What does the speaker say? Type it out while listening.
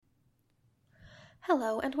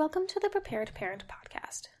Hello, and welcome to the Prepared Parent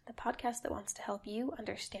Podcast, the podcast that wants to help you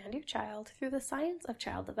understand your child through the science of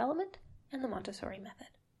child development and the Montessori method.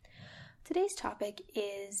 Today's topic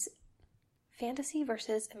is fantasy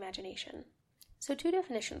versus imagination. So 2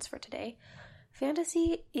 definitions for today.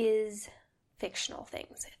 Fantasy is fictional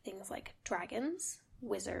things like dragons,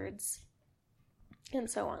 wizards, and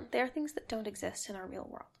so on. They are things that don't exist in our real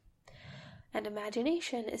world. And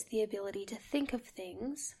imagination is the ability to think of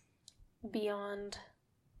things beyond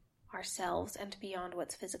ourselves and beyond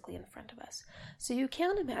what's physically in front of us. So you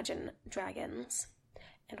can imagine dragons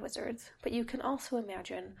and wizards, but you can also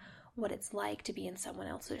imagine what it's like to be in someone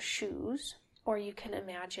else's shoes, or you can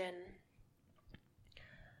imagine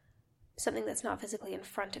something that's not physically in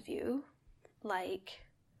front of you, like,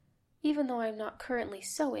 even though I'm not currently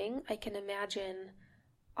sewing, I can imagine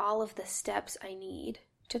all of the steps I need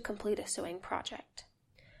to complete a sewing project.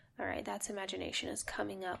 All right, that's imagination, is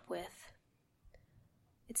coming up with,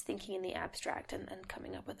 it's thinking in the abstract and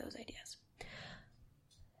coming up with those ideas.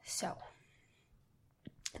 So,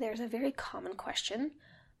 there's a very common question.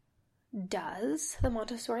 Does the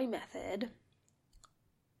Montessori method,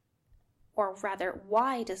 or rather,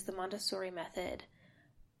 why does the Montessori method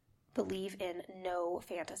believe in no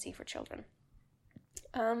fantasy for children?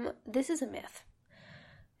 This is a myth.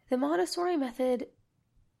 The Montessori method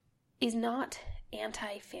is not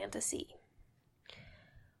anti-fantasy.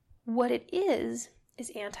 What it is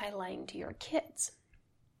anti-lying to your kids.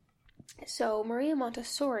 So Maria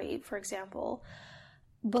Montessori, for example,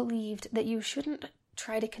 believed that you shouldn't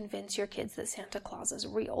try to convince your kids that Santa Claus is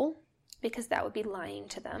real, because that would be lying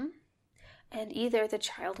to them. And either the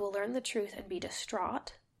child will learn the truth and be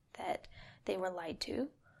distraught that they were lied to,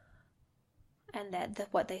 and that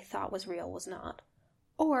what they thought was real was not,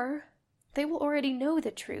 or they will already know the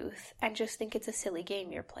truth and just think it's a silly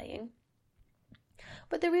game you're playing.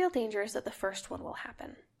 But the real danger is that the first one will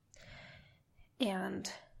happen.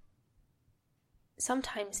 And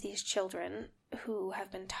sometimes these children who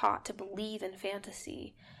have been taught to believe in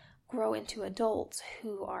fantasy grow into adults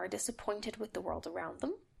who are disappointed with the world around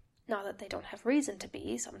them. Not that they don't have reason to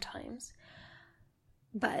be sometimes,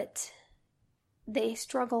 but they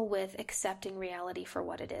struggle with accepting reality for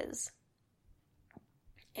what it is.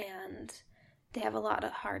 And they have a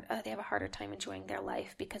harder time enjoying their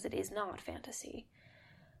life because it is not fantasy.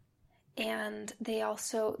 And they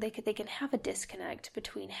can have a disconnect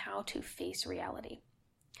between how to face reality.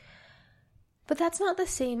 But that's not the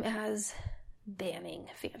same as banning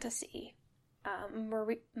fantasy.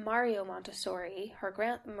 Mario Montessori,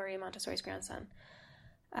 Maria Montessori's grandson,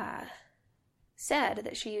 said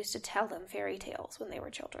that she used to tell them fairy tales when they were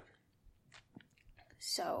children.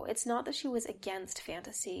 So it's not that she was against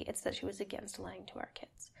fantasy, it's that she was against lying to our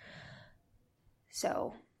kids.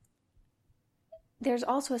 So there's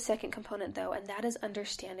also a second component, though, and that is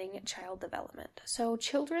understanding child development. So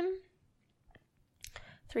children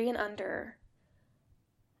 3 and under,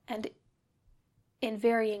 and in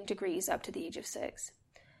varying degrees up to the age of 6,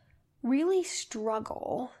 really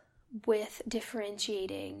struggle with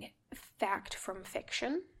differentiating fact from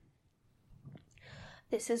fiction.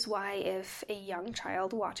 This is why if a young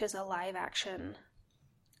child watches a live-action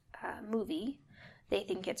movie, they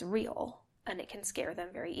think it's real, and it can scare them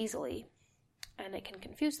very easily, and it can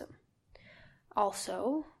confuse them.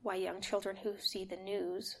 Also, why young children who see the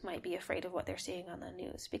news might be afraid of what they're seeing on the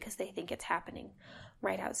news, because they think it's happening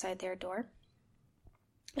right outside their door.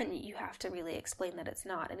 And you have to really explain that it's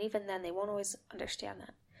not, and even then they won't always understand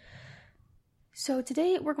that. So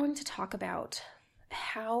today we're going to talk about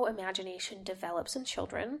how imagination develops in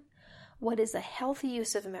children, what is a healthy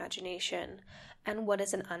use of imagination, and what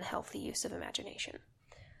is an unhealthy use of imagination.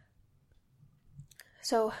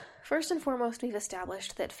 So, first and foremost, we've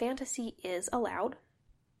established that fantasy is allowed,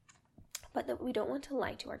 but that we don't want to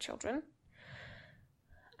lie to our children.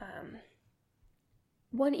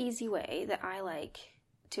 One easy way that I like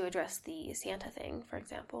to address the Santa thing, for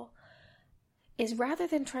example, is rather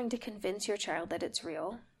than trying to convince your child that it's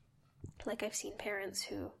real, like I've seen parents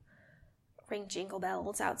who ring jingle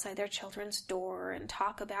bells outside their children's door and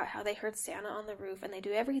talk about how they heard Santa on the roof, and they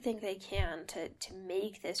do everything they can to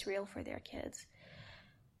make this real for their kids.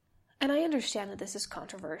 And I understand that this is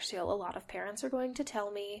controversial. A lot of parents are going to tell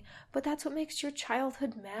me, but that's what makes your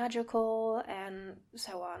childhood magical, and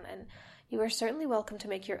so on. And you are certainly welcome to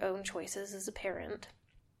make your own choices as a parent.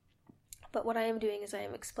 But what I am doing is I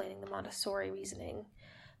am explaining the Montessori reasoning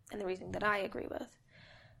and the reasoning that I agree with.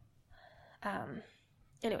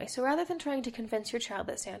 Anyway, so rather than trying to convince your child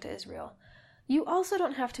that Santa is real, you also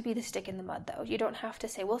don't have to be the stick in the mud, though. You don't have to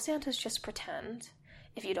say, well, Santa's just pretend,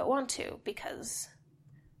 if you don't want to, because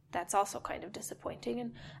that's also kind of disappointing.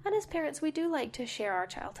 And as parents, we do like to share our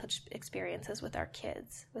childhood experiences with our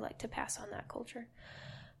kids. We like to pass on that culture.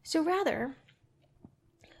 So rather,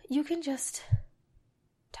 you can just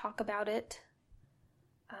talk about it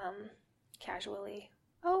casually.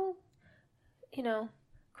 Oh,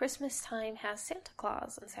 Christmas time has Santa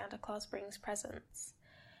Claus, and Santa Claus brings presents.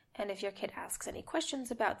 And if your kid asks any questions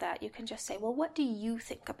about that, you can just say, well, what do you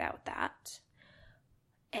think about that?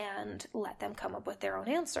 And let them come up with their own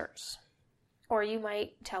answers. Or you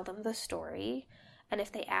might tell them the story, and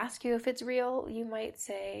if they ask you if it's real, you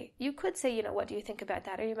could say, what do you think about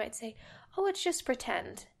that? Or you might say, oh, it's just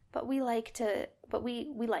pretend, but we like the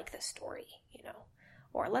story,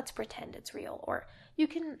 or let's pretend it's real. Or you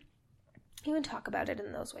can even talk about it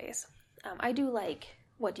in those ways. I do like,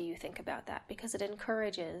 what do you think about that? Because it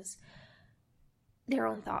encourages their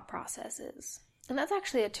own thought processes. And that's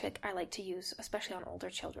actually a trick I like to use, especially on older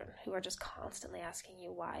children who are just constantly asking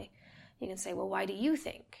you why. You can say, well, why do you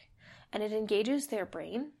think? And it engages their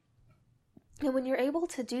brain. And when you're able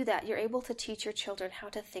to do that, you're able to teach your children how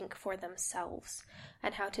to think for themselves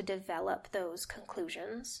and how to develop those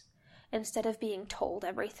conclusions instead of being told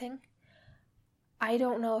everything. I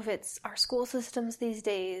don't know if it's our school systems these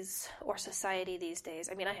days or society these days.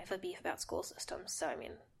 I have a beef about school systems, so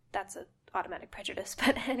that's an automatic prejudice.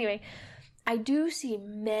 But anyway, I do see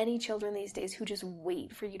many children these days who just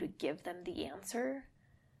wait for you to give them the answer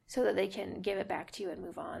so that they can give it back to you and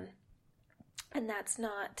move on. And that's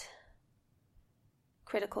not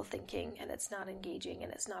critical thinking, and it's not engaging,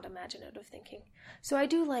 and it's not imaginative thinking. So I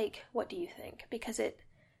do like, what do you think? Because it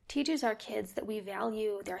teaches our kids that we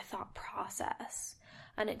value their thought process,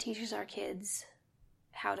 and it teaches our kids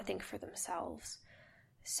how to think for themselves.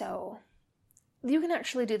 So you can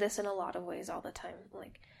actually do this in a lot of ways all the time.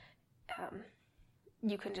 Like,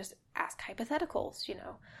 you can just ask hypotheticals,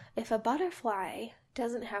 If a butterfly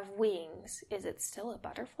doesn't have wings, is it still a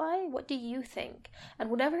butterfly? What do you think? And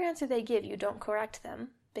whatever answer they give, you don't correct them,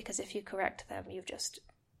 because if you correct them, you've just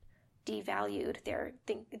devalued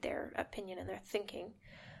their opinion and their thinking.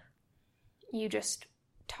 You just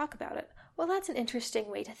talk about it. Well, that's an interesting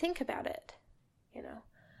way to think about it,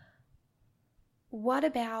 What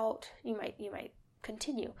about, you might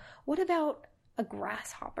continue, what about a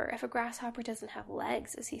grasshopper? If a grasshopper doesn't have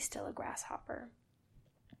legs, is he still a grasshopper?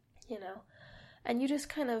 And you just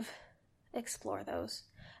kind of explore those.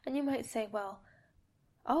 And you might say, well,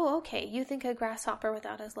 oh, okay, you think a grasshopper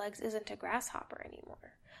without his legs isn't a grasshopper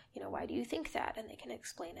anymore. Why do you think that? And they can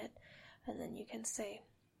explain it. And then you can say,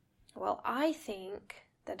 well, I think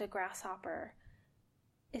that a grasshopper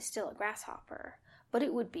is still a grasshopper, but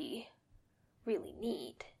it would be really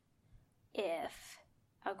neat if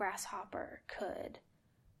a grasshopper could,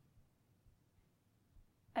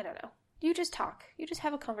 I don't know. You just talk. You just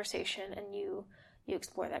have a conversation, and you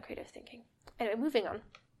explore that creative thinking. Anyway, moving on.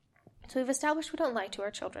 So we've established we don't lie to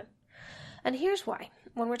our children. And here's why.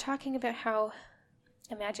 When we're talking about how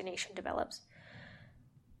imagination develops,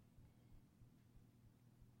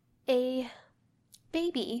 a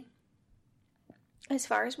baby, as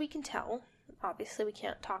far as we can tell, obviously we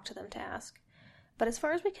can't talk to them to ask, but as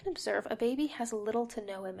far as we can observe, a baby has little to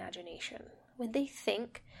no imagination. When they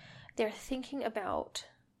think, they're thinking about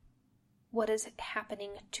what is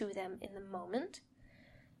happening to them in the moment.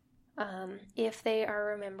 If they are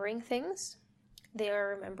remembering things, they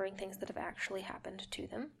are remembering things that have actually happened to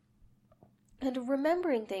them. And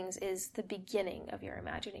remembering things is the beginning of your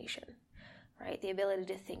imagination, right? The ability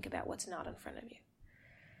to think about what's not in front of you.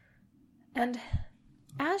 And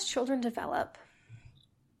as children develop,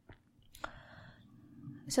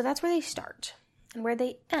 so that's where they start. And where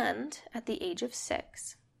they end at the age of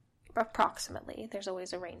 6, approximately, there's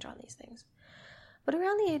always a range on these things, but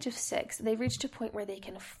around the age of 6, they've reached a point where they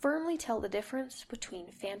can firmly tell the difference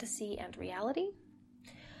between fantasy and reality,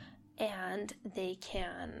 and they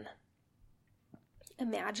can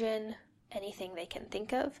imagine anything they can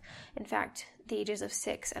think of. In fact, the ages of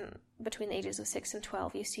 6 and between the ages of 6 and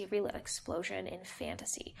 12, you see a real explosion in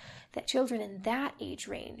fantasy. That children in that age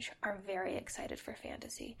range are very excited for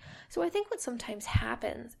fantasy. So I think what sometimes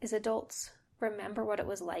happens is adults remember what it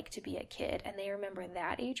was like to be a kid, and they remember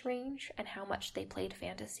that age range and how much they played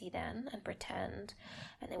fantasy then and pretend,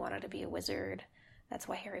 and they wanted to be a wizard. That's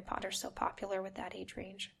why Harry Potter's so popular with that age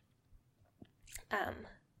range.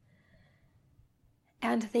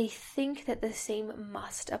 And they think that the same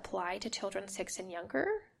must apply to children 6 and younger,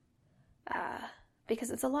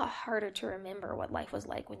 because it's a lot harder to remember what life was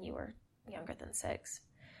like when you were younger than 6.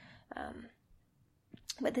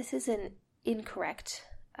 But this is an incorrect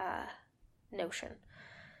notion.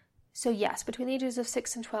 So yes, between the ages of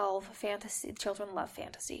 6 and 12, children love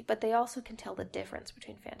fantasy, but they also can tell the difference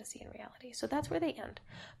between fantasy and reality. So that's where they end.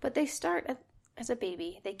 But they start as a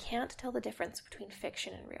baby. They can't tell the difference between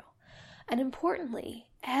fiction and real. And importantly,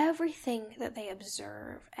 everything that they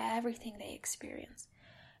observe, everything they experience,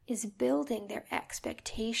 is building their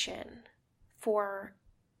expectation for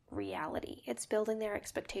reality. It's building their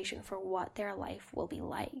expectation for what their life will be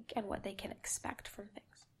like and what they can expect from things.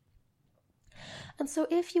 And so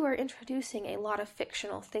if you are introducing a lot of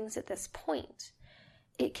fictional things at this point,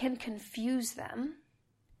 it can confuse them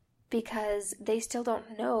because they still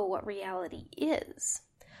don't know what reality is.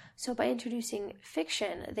 So by introducing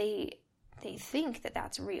fiction, they think that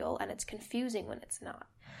that's real, and it's confusing when it's not.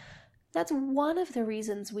 That's one of the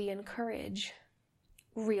reasons we encourage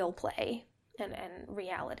real play and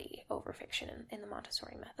reality over fiction in the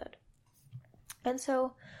Montessori method. And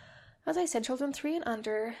so, as I said, children 3 and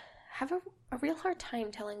under have a real hard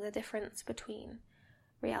time telling the difference between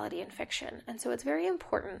reality and fiction. And so it's very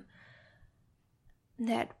important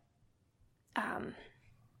that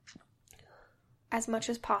as much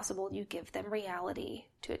as possible you give them reality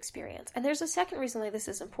to experience. And there's a second reason why this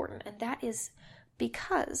is important, and that is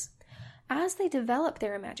because as they develop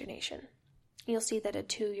their imagination, you'll see that a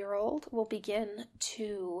 2-year-old will begin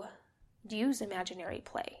to use imaginary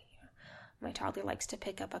play. My toddler likes to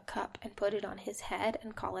pick up a cup and put it on his head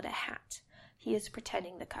and call it a hat. He is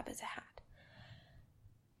pretending the cup is a hat.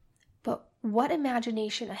 But what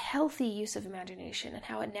imagination, a healthy use of imagination and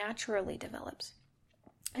how it naturally develops,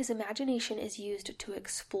 is imagination is used to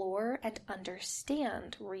explore and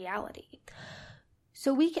understand reality.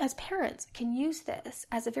 So we as parents can use this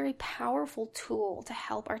as a very powerful tool to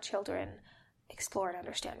help our children explore and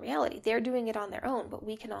understand reality. They're doing it on their own, but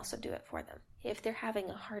we can also do it for them. If they're having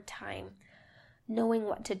a hard time knowing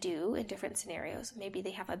what to do in different scenarios, maybe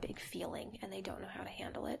they have a big feeling and they don't know how to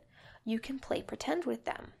handle it, you can play pretend with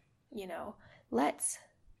them. Let's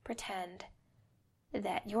pretend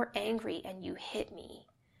that you're angry and you hit me.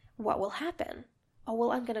 What will happen? Oh,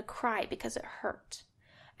 well, I'm going to cry because it hurt.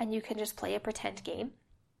 And you can just play a pretend game,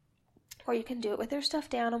 or you can do it with their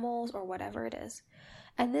stuffed animals or whatever it is.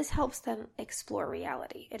 And this helps them explore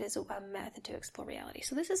reality. It is a method to explore reality.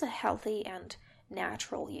 So this is a healthy and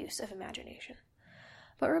natural use of imagination.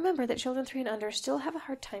 But remember that children 3 and under still have a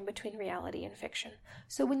hard time between reality and fiction.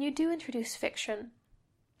 So when you do introduce fiction,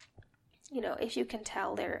 if you can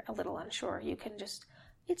tell they're a little unsure,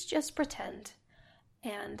 it's just pretend,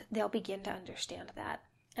 and they'll begin to understand that.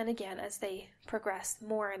 And again, as they progress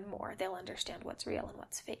more and more, they'll understand what's real and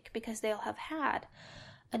what's fake, because they'll have had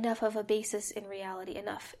enough of a basis in reality,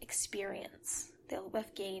 enough experience. They'll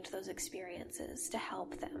have gained those experiences to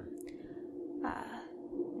help them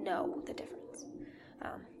know the difference.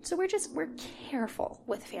 So we're careful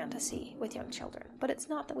with fantasy with young children, but it's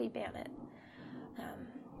not that we ban it.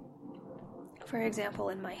 For example,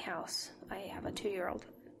 in my house, I have a 2-year-old,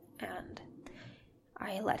 and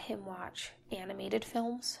I let him watch animated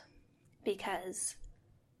films because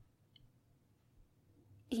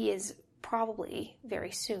he is probably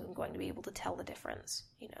very soon going to be able to tell the difference,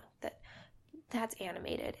 that's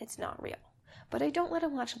animated, it's not real. But I don't let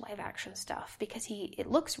him watch live action stuff because it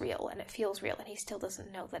looks real and it feels real, and he still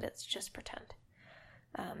doesn't know that it's just pretend.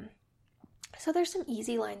 So there's some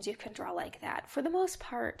easy lines you can draw like that. For the most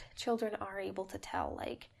part, children are able to tell,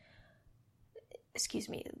 that,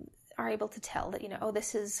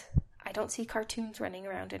 I don't see cartoons running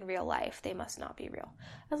around in real life. They must not be real.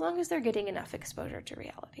 As long as they're getting enough exposure to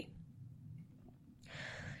reality.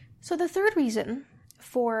 So the third reason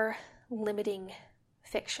for limiting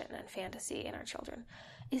fiction and fantasy in our children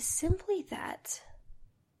is simply that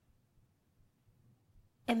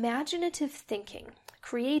imaginative thinking,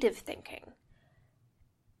 creative thinking.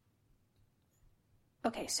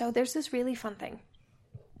 Okay, so there's this really fun thing.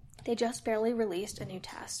 They just barely released a new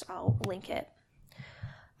test. I'll link it.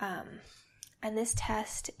 And this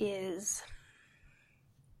test it's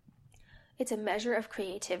a measure of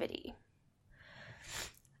creativity.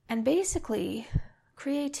 And basically,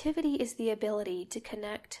 creativity is the ability to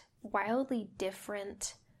connect wildly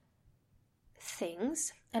different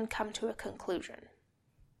things and come to a conclusion.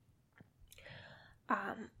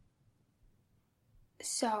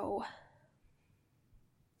 So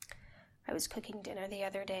I was cooking dinner the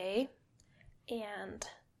other day, and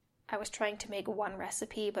I was trying to make one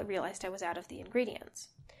recipe, but realized I was out of the ingredients.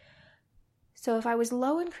 So if I was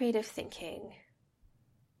low in creative thinking,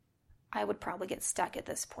 I would probably get stuck at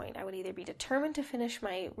this point. I would either be determined to finish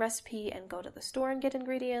my recipe and go to the store and get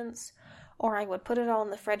ingredients, or I would put it all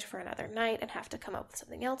in the fridge for another night and have to come up with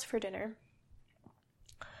something else for dinner.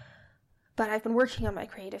 But I've been working on my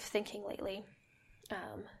creative thinking lately.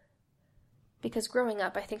 Because growing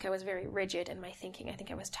up, I think I was very rigid in my thinking. I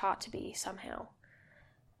think I was taught to be somehow.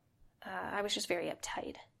 I was just very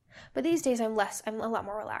uptight. But these days I'm a lot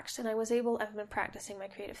more relaxed, and I've been practicing my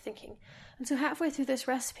creative thinking. And so halfway through this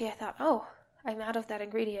recipe, I thought, oh, I'm out of that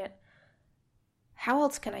ingredient. How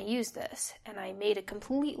else can I use this? And I made a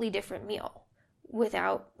completely different meal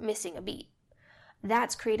without missing a beat.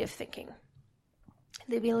 That's creative thinking.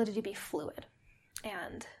 The ability to be fluid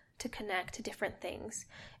and to connect to different things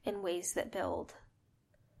in ways that build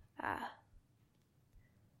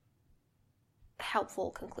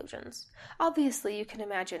helpful conclusions. Obviously, you can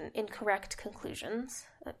imagine incorrect conclusions,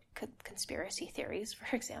 conspiracy theories,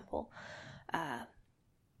 for example.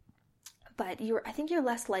 But I think you're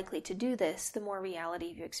less likely to do this the more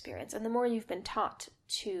reality you experience and the more you've been taught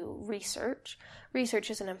to research. Research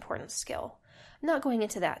is an important skill. I'm not going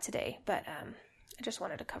into that today, but I just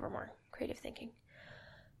wanted to cover more creative thinking.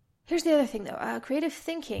 Here's the other thing, though. Creative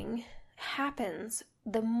thinking happens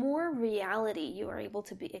the more reality you are able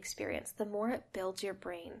to experience, the more it builds your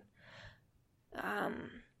brain. I'm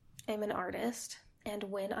an artist, and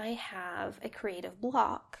when I have a creative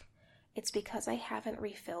block, it's because I haven't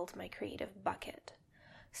refilled my creative bucket.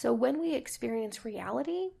 So when we experience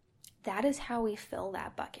reality, that is how we fill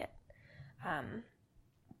that bucket. By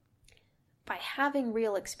having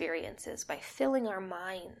real experiences, by filling our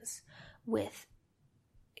minds with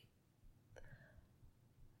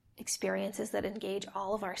experiences that engage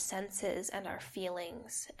all of our senses and our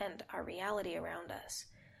feelings and our reality around us,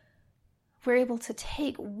 we're able to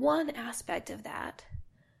take one aspect of that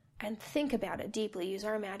and think about it deeply, use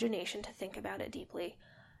our imagination to think about it deeply,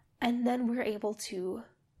 and then we're able to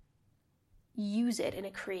use it in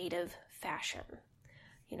a creative fashion.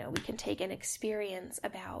 We can take an experience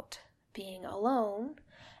about being alone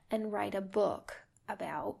and write a book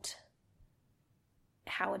about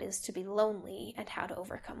how it is to be lonely and how to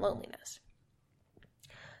overcome loneliness.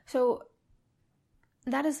 So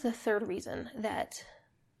that is the third reason that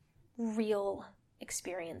real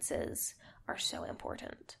experiences are so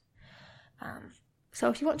important. So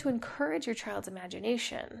if you want to encourage your child's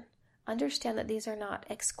imagination, understand that these are not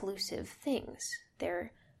exclusive things.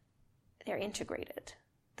 They're integrated.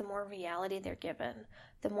 The more reality they're given,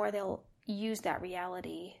 the more they'll use that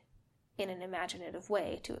reality in an imaginative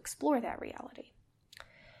way to explore that reality.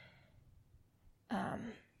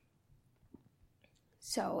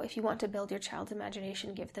 So if you want to build your child's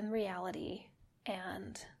imagination, give them reality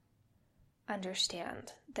and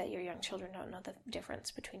understand that your young children don't know the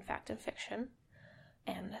difference between fact and fiction,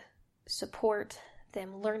 and support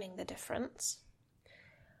them learning the difference.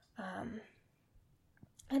 And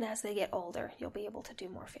as they get older, you'll be able to do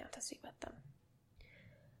more fantasy with them.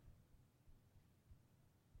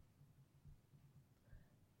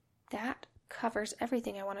 That covers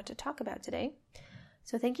everything I wanted to talk about today.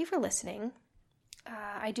 So thank you for listening.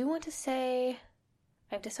 I do want to say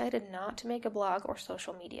I've decided not to make a blog or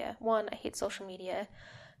social media. 1, I hate social media.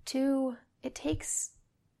 2, it takes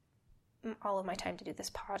all of my time to do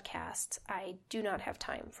this podcast. I do not have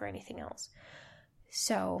time for anything else.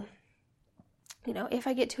 So, if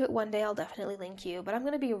I get to it one day, I'll definitely link you, but I'm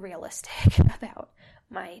going to be realistic about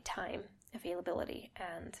my time availability,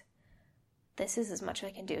 and this is as much as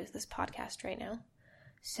I can do with this podcast right now.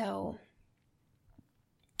 So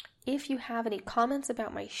if you have any comments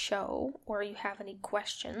about my show or you have any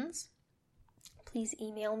questions, please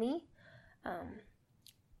email me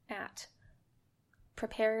at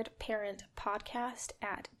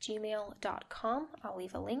preparedparentpodcast@gmail.com. I'll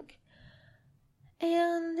leave a link.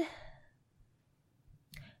 And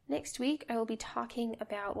next week I will be talking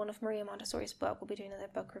about one of Maria Montessori's books. We'll be doing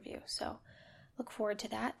another book review. So look forward to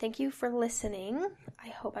that. Thank you for listening. I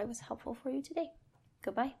hope I was helpful for you today.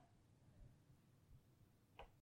 Goodbye.